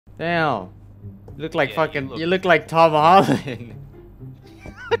Damn. You look like Yeah, fucking. You look like Tom Holland.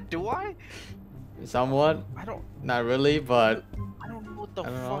 Do I? Somewhat. I don't. Not really, but. I don't know what the I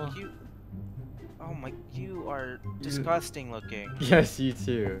don't fuck know. you. Oh my, you are disgusting looking. Yes, you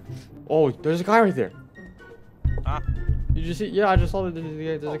too. Oh, there's a guy right there. Huh? Did you see? Yeah, I just saw that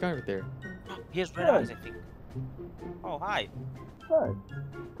there's a guy right there. He has red eyes, I think. Oh, hi. Hi,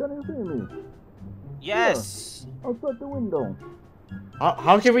 can you see me? Yes. Outside the window.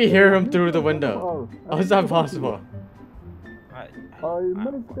 How can we hear him through the window? How is that possible? I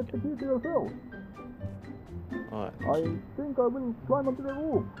managed to get the key to your cell. What? I think I will climb onto the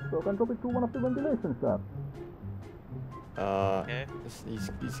roof so I can drop it through one of the ventilation shafts. Okay.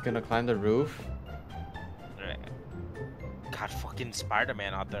 He's gonna climb the roof. God, fucking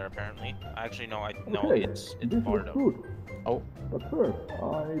Spider-Man out there apparently. Actually, no, Okay, it's this looks Bardo. good. Oh. But first,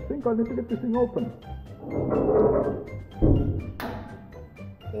 I think I need to get this thing open.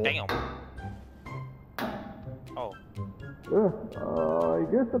 Damn. Oh.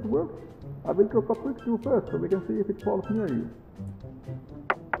 I guess that works. I will drop a brick through first so we can see if it falls near you.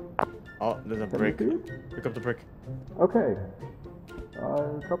 Oh, there's a Can brick. you see it? Pick up the brick. Okay.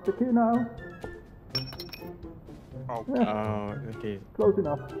 I'll drop the key now. Oh. Yeah, Oh, okay. close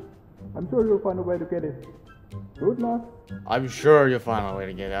enough. I'm sure you'll find a way to get it. Good luck. I'm sure you'll find a way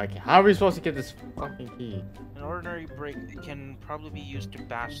to get it. Okay, how are we supposed to get this fucking key? An ordinary brick can probably be used to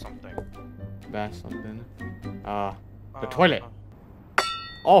bash something. Bash something. The toilet.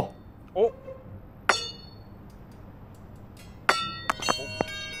 Oh. Oh.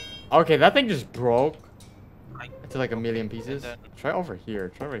 Okay, that thing just broke. I- It's like a million pieces. that- Try over here.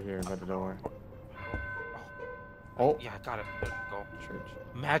 Try right here by the door. Oh. Yeah, I got it. There we go. Church.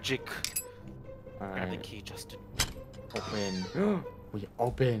 Magic. Grab the Alright. key, Justin. Open. We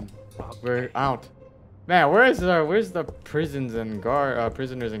open. Okay. We're out. Man, where's the prisons and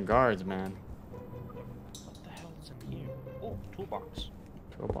prisoners and guards, man? What the hell is in here? Oh, toolbox.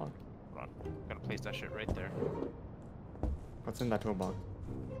 Toolbox. Hold on. I'm gonna place that shit right there. What's in that toolbox?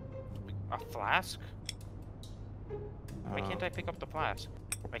 A flask? Why can't I pick up the flask?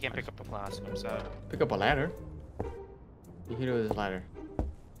 I can't pick up the flask. I'm sad. Pick up a ladder. You can do this ladder.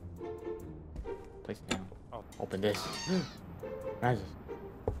 Place it down. Oh. Open this. Guys,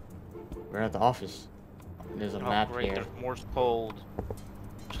 we're at the office. There's a map great. here. There's Morse code.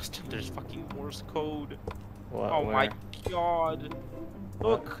 Justin, there's fucking Morse code. What, Oh where? my god.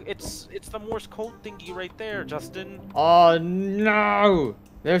 Look, it's the Morse code thingy right there, Justin. Oh no!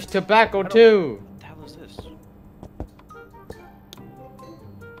 There's tobacco too. What the hell is this?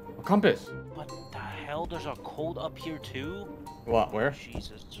 A compass. What the hell? There's a code up here too? What? Where?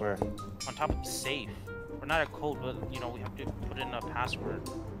 Jesus. Where? On top of the safe. Or not a code, but you know, we have to put in a password.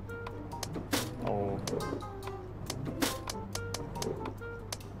 Oh.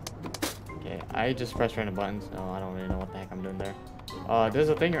 Okay, I just pressed random buttons, so I don't really know what the heck I'm doing there. There's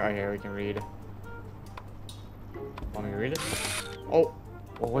a thing right here we can read. Want me to read it? Oh!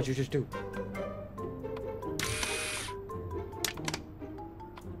 Well, what'd you just do?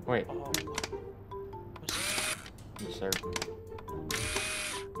 Wait, Oh. yes, sir.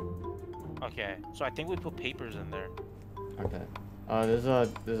 Okay, so I think we put papers in there. Okay. There's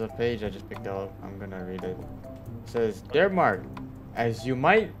a page I just picked up. I'm gonna read it. It says, "Dear Mark, as you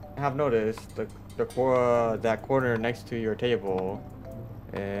might have noticed, that corner next to your table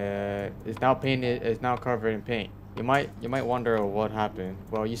is now covered in paint. You might wonder what happened.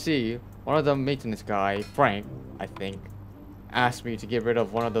 Well, you see, one of the maintenance guy, Frank, I think, asked me to get rid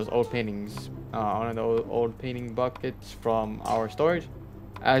of one of those old paintings, one of those old painting buckets from our storage,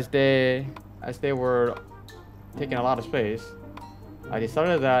 as they were taking a lot of space. I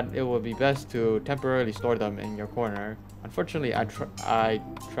decided that it would be best to temporarily store them in your corner. Unfortunately, I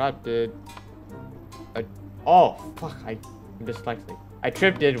trapped it. Oh fuck! I'm dyslexic. I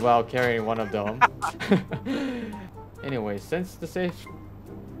tripped it while carrying one of them. Anyway, since the safe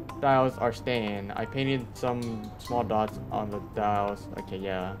dials are staying, I painted some small dots on the dials. Okay,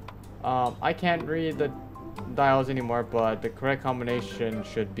 yeah. I can't read the dials anymore, but the correct combination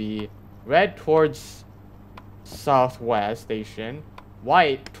should be red towards southwest station,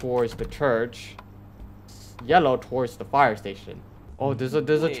 white towards the church, yellow towards the fire station. Oh, there's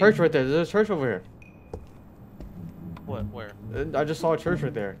a church right there. There's a church over here. What? Where? I just saw a church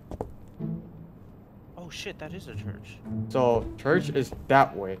right there. Oh shit, that is a church. So church is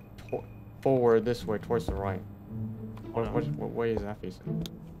that way, forward this way towards the right. What way is that facing?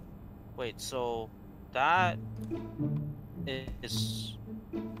 Wait, so that is,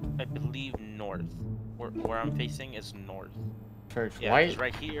 I believe, north. Where I'm facing is north. Church Yeah, white. it's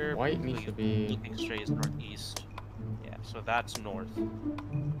right here. White needs to be. Looking straight is northeast. Yeah, so that's north.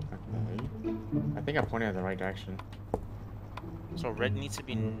 I think I'm pointing in the right direction. So red needs to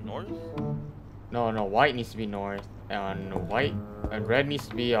be north? No, white needs to be north, and red needs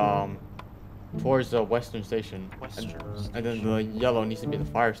to be towards the western station. And then the yellow needs to be the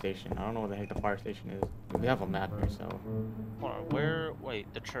fire station. I don't know where the heck the fire station is. We have a map here, so. Hold on,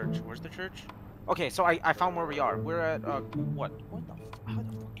 wait, the church. Where's the church? Okay, so I found where we are. We're at, what? How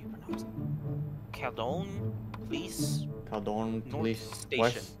the fuck do you pronounce it? Caldon Police? Caldon North Police. Station.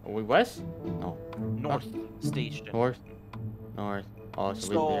 West? Are we west? No. North Station. North? North. Oh,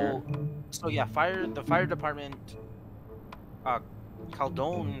 so we're there. So yeah, the fire department,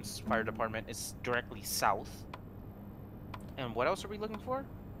 Caldon's fire department is directly south. And what else are we looking for?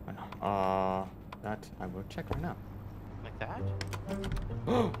 That I will check right now. Like that?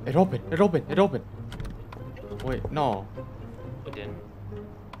 It opened. Wait, no. It didn't.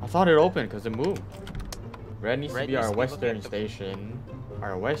 I thought it opened because it moved. Red needs to Red be needs our to be western looking at station.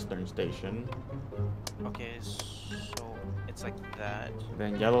 Our western station. Okay, so it's like that.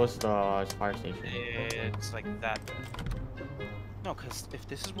 Then yellow is the fire station. It's like that. No, because if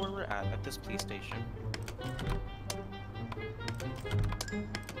this is where we're at this police station,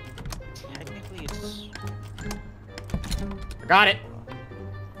 technically it's... I got it!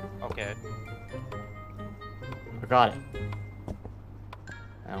 Okay. I got it.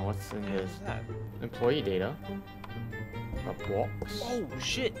 And what's in What this? is that? Employee data. A box. Oh,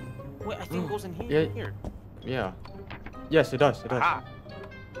 shit! Wait, I think it goes in here. Yeah. Here. Yeah. Yes, it does. Aha!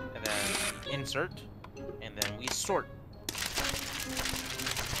 And then insert, and then we sort.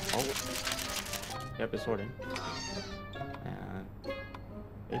 Oh. Yep, it's sorting. And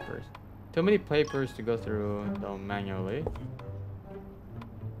papers. Too many papers to go through though manually.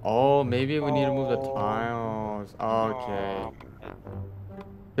 Oh, maybe we need to move the tiles. Okay.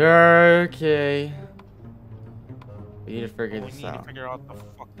 Okay. We need to figure We this need to out. figure out the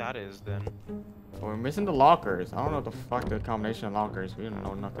fuck that is then. So we're missing the lockers. I don't know what the fuck the combination of lockers. We don't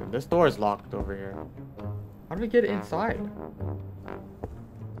know nothing. This door is locked over here. How do we get inside?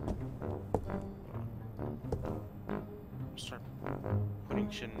 Start putting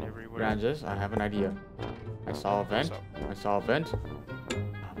shit in everywhere. Ranges, I have an idea. I saw a vent. I saw a vent.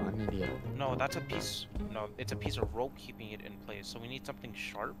 I have an idea. No, that's a piece. No, it's a piece of rope keeping it in place. So we need something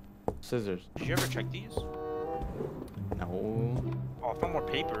sharp. Scissors. Did you ever check these? No. Oh, I found more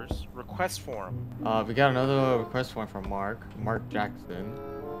papers. Request form. We got another request form from Mark Jackson.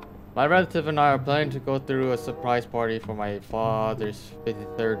 My relative and I are planning to go through a surprise party for my father's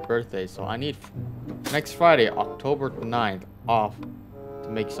 53rd birthday, so I need next Friday, October 9th, off to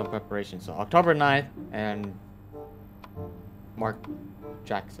make some preparations. So October 9th and Mark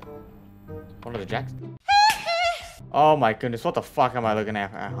Jackson. One of the Jacksons. Oh my goodness, what the fuck am I looking at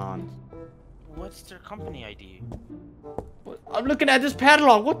Hans? What's their company ID? I'm looking at this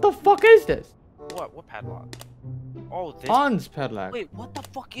padlock. What the fuck is this? What? What padlock? Oh, this. Hans padlock. Wait, what the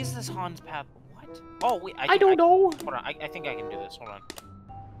fuck is this Hans padlock? What? Oh, wait. I don't know. Hold on. I think I can do this. Hold on.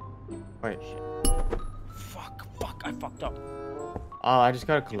 Wait. Shit. Fuck. I fucked up. Oh, I just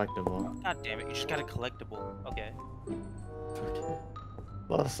got a collectible. God damn it. You just got a collectible. Okay.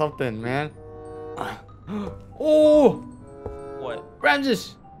 Lost something, man. Oh! What?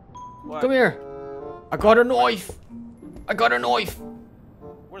 Ramses! What? Come here! I got a knife! I got a knife!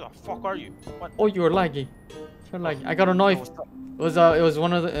 Where the fuck are you? What? Oh, you were lagging. You're lagging. I got a knife. It was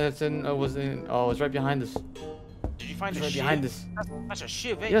one of the. It was right behind us. Did you find It's a right shiv? behind us. That's a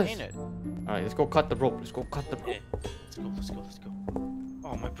shiv, Yes. ain't it? All right, let's go cut the rope. Let's go cut the rope. Yeah. Let's go.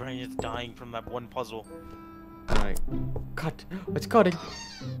 Oh, my brain is dying from that one puzzle. All right, cut. It's cutting.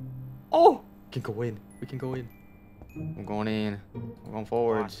 Oh, we can go in. We can go in. We're going in. We're going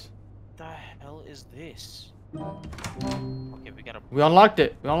forwards. What the hell is this? Okay, we gotta. We unlocked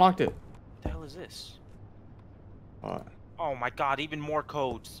it. We unlocked it. What the hell is this? What? Oh my god, even more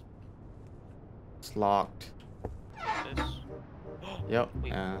codes. It's locked. This. Yep.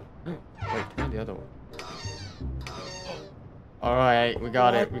 Wait. Wait, turn the other one. All right, we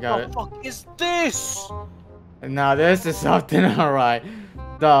got it. We got it. What the fuck is this? Now this is something. All right.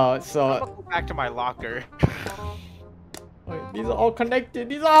 No, I'm so gonna go back to my locker. wait, these are all connected.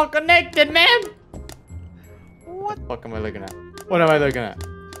 These are all connected, man. What? The fuck am I looking at? What am I looking at?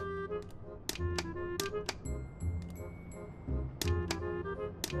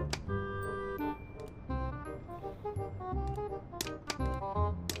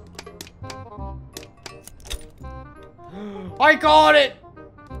 I got it!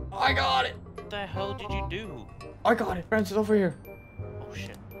 I got it! What the hell did you do? I got it! Francis, over here. Oh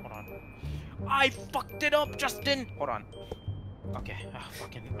shit, hold on. I fucked it up, Justin! Hold on. Okay,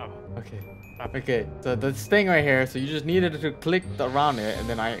 Okay. Okay, so this thing right here, so you just needed to click around it, and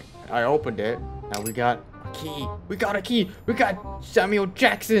then I opened it, Now we got a key. We got a key. We got Samuel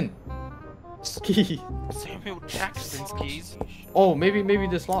Jackson. Key. Samuel Jackson's keys. Oh, maybe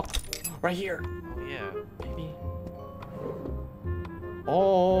this lock. Right here. Oh yeah. Maybe.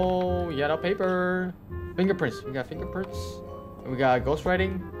 Oh, yellow paper. Fingerprints. We got fingerprints. We got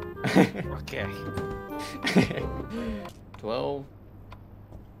ghostwriting. Okay. 12.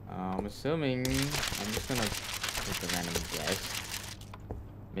 I'm assuming. I'm just gonna take a random guess.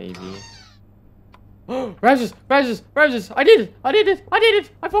 Maybe. Ramses! I did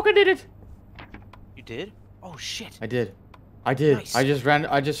it! I fucking did it! You did? Oh shit. I did. Nice. I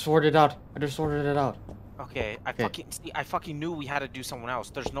just sorted it out. Okay, I fucking knew we had to do someone else.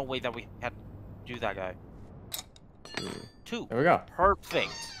 There's no way that we had to do that guy. 2. There we go.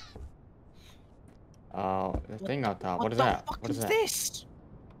 Perfect. The thing on top. What is that? What is that? This?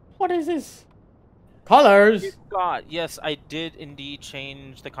 What is this? Colors! God, yes, I did indeed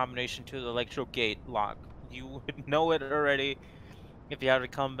change the combination to the electro gate lock. You would know it already if you had to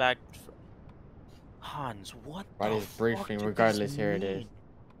come back. Hans, what Right, the is fuck briefing. did Regardless, this here it mean? is.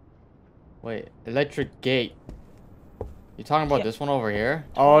 Wait, electric gate. You talking about this one over here?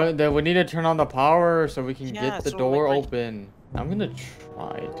 Oh, then we need to turn on the power so we can get the so door like- open. I'm gonna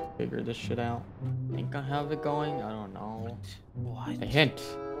try to figure this shit out. Think I have it going? I don't know. What? A hint.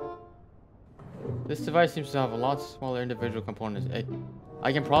 This device seems to have a lot smaller individual components.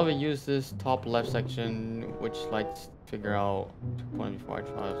 I can probably use this top left section, which lights figure out point before I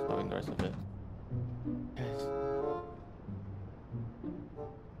try solving the rest of it. Yes.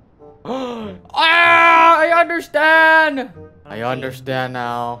 Ah, I understand. I understand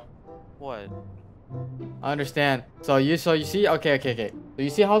now. What? I understand. So you see, okay. So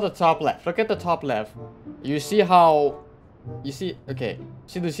you see how the top left. Look at the top left. You see how, okay.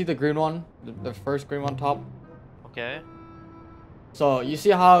 See the green one, the first green one top. Okay. So you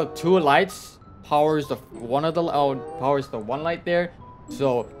see how 2 lights powers the one light there.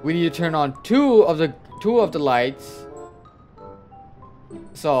 So we need to turn on two of the lights.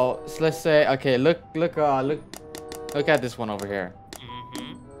 So let's say, okay, look at this one over here.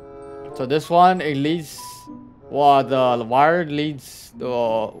 So this one, it leads, well, the wire leads,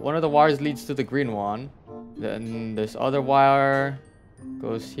 one of the wires leads to the green one. Then this other wire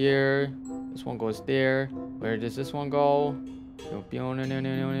goes here. This one goes there. Where does this one go?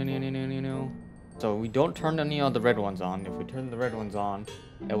 So we don't turn any of the red ones on. If we turn the red ones on,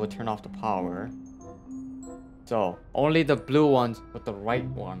 it will turn off the power. So only the blue ones with the right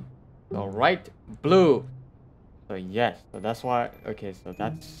one. The right blue. So yes. So that's why. Okay. So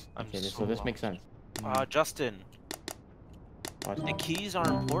that's. Okay. So this makes sense. Justin. What? The keys are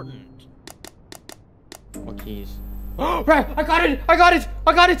important. What keys? Right! I got it!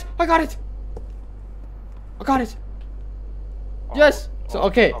 Yes! So,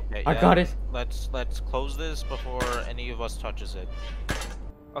 okay. I got it. Let's close this before any of us touches it.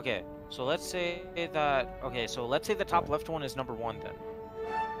 Okay, so let's say that... Okay, so let's say the top left one is number 1 then.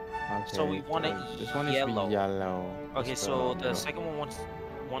 Okay. So we want it this one is yellow. yellow. Okay, so the second one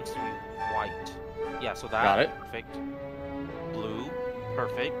wants to be white. Yeah, so that... Got it. Perfect. Blue.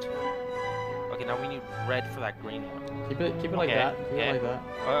 Perfect. Okay, now we need red for that green one. Keep it like that. Keep it like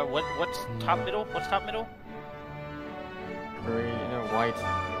that. What's top middle? What's top middle? Green, white.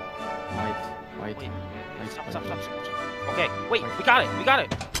 Wait, stop. Okay, wait, we got it.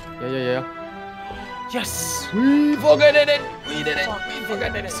 Yeah. Yes! We fucking did it! We did it! We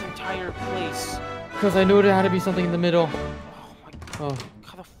fucking did this entire place. Because I knew there had to be something in the middle. Oh my Oh. god.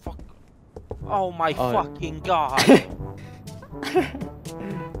 How the fuck? Oh my fucking god.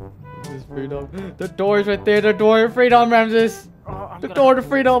 This is freedom. The door is right there. The door of freedom, Ramses. The door to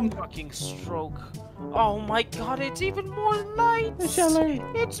freedom. Fucking stroke. Oh my god, it's even more lights.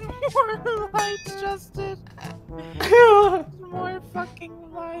 It's more lights, Justin. It's more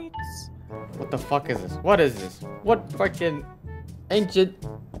fucking lights. What the fuck is this? What is this? What fucking ancient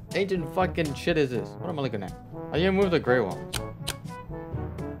fucking shit is this? What am I looking at? I need to move the gray one.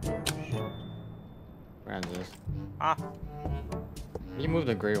 Ramses. Ah. You move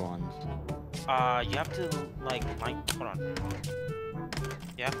the gray ones. You have to like hold on.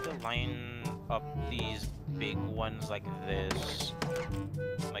 You have to line up these big ones like this.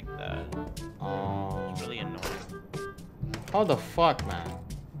 Like that. Oh. It's really annoying. How the fuck, man?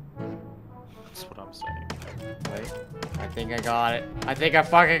 That's what I'm saying. Wait. I think I got it. I think I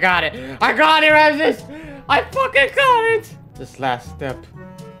fucking got it. I got it, Ramses! I fucking got it! This last step.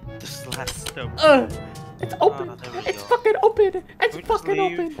 This last step. It's open. It's go. fucking open. It's We just fucking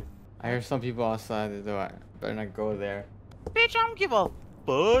leave. open. I hear some people outside the door. Better not go there. Bitch, I don't give a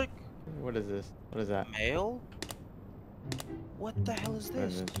fuck. What is this? What is that? Mail? What the hell is What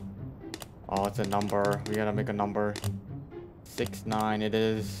is this? this? Oh, it's a number. We gotta make a number. 69 it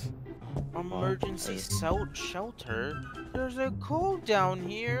is. Emergency shelter? There's a code down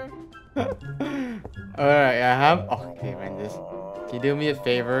here. Alright, I have... Okay, man, this... Can you do me a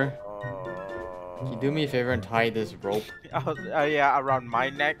favor? Can you do me a favor and tie this rope? Yeah, around my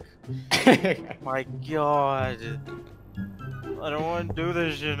neck. My god. I don't want to do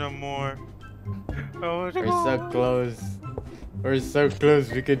this shit no more. We're so close. We're so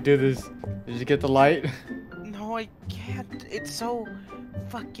close. We could do this. Did you get the light? No, I can't. It's so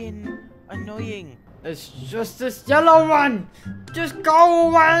fucking annoying. It's just this yellow one. Just go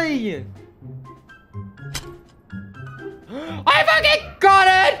away. I fucking got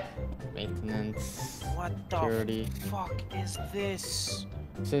it. Maintenance. What Security. the fuck is this?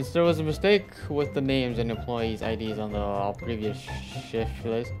 Since there was a mistake with the names and employees' IDs on the previous shift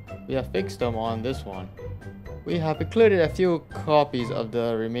list, we have fixed them on this one. We have included a few copies of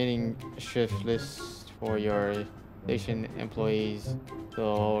the remaining shift lists for your station employees,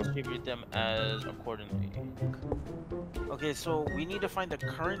 so Distribute them as accordingly. Okay, so we need to find the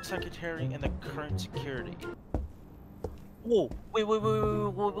current secretary and the current security. Whoa! Wait!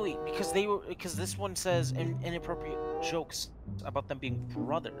 Because this one says inappropriate jokes about them being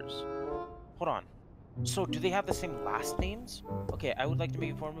brothers. Hold on. So do they have the same last names? Okay, I would like to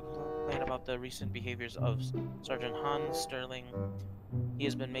make a formal complaint about the recent behaviors of Sergeant Hans Sterling. He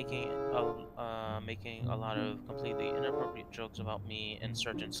has been making a lot of completely inappropriate jokes about me and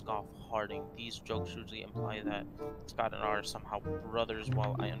Sergeant Scoff Harding. These jokes usually imply that Scott and I are somehow brothers.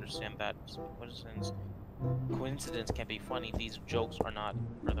 While I understand that coincidence can be funny, these jokes are not.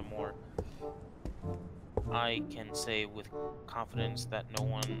 Furthermore, I can say with confidence that no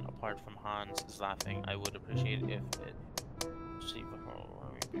one apart from Hans is laughing. I would appreciate if it.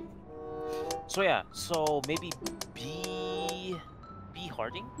 So yeah, so maybe B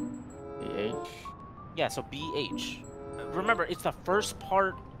Harding? BH. Yeah, so BH. Remember, it's the first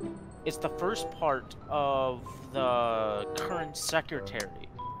part. It's the first part of the current secretary.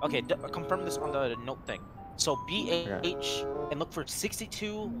 Okay, confirm this on the note thing. So BH and look for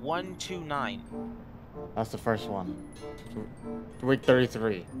 62129. That's the first one. Week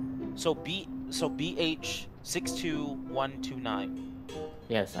 33. So BH 62129.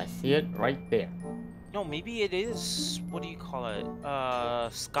 Yes, I see it right there. No, maybe it is. What do you call it?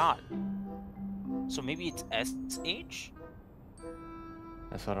 Scott. So maybe it's SH.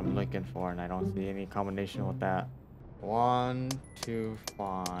 That's what I'm looking for, and I don't see any combination with that. 1, 2,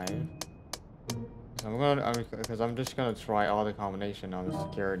 5. I'm just gonna try all the combination on the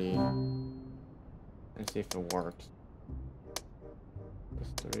security and see if it works.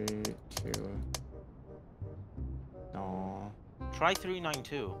 3, 2. No. Try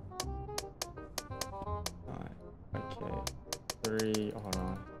 392. Okay. 3. Hold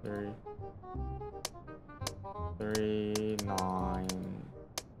on. 3, 9,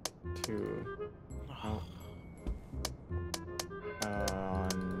 2. Oh.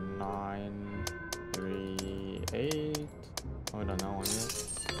 9, 3, 8. Oh, I don't know one yet.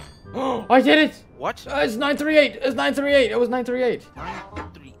 Oh, I did it! What? It's 938. It's 938. It was 938.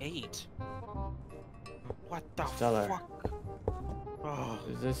 938. What the Stellar. fuck? Oh.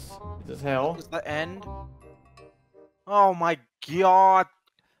 Is this hell? Is the end? Oh my god.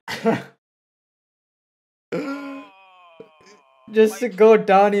 Just to go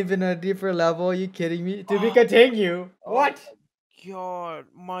down even a deeper level, are you kidding me? To be continue. What? God,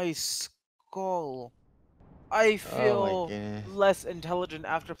 my skull. I feel less intelligent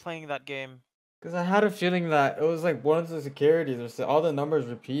after playing that game. Because I had a feeling that it was like one of the securities, all the numbers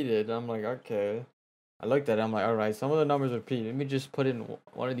repeated. I'm like, okay. I looked at it, I'm like, alright, some of the numbers repeat. Let me just put in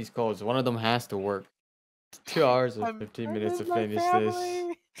one of these codes. One of them has to work. 2 hours and 15 minutes to finish this.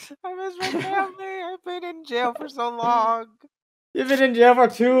 I miss my family. I've been in jail for so long. You've been in jail for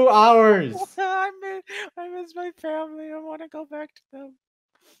 2 hours. I miss my family. I want to go back to them.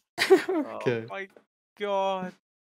 Okay. Oh my god.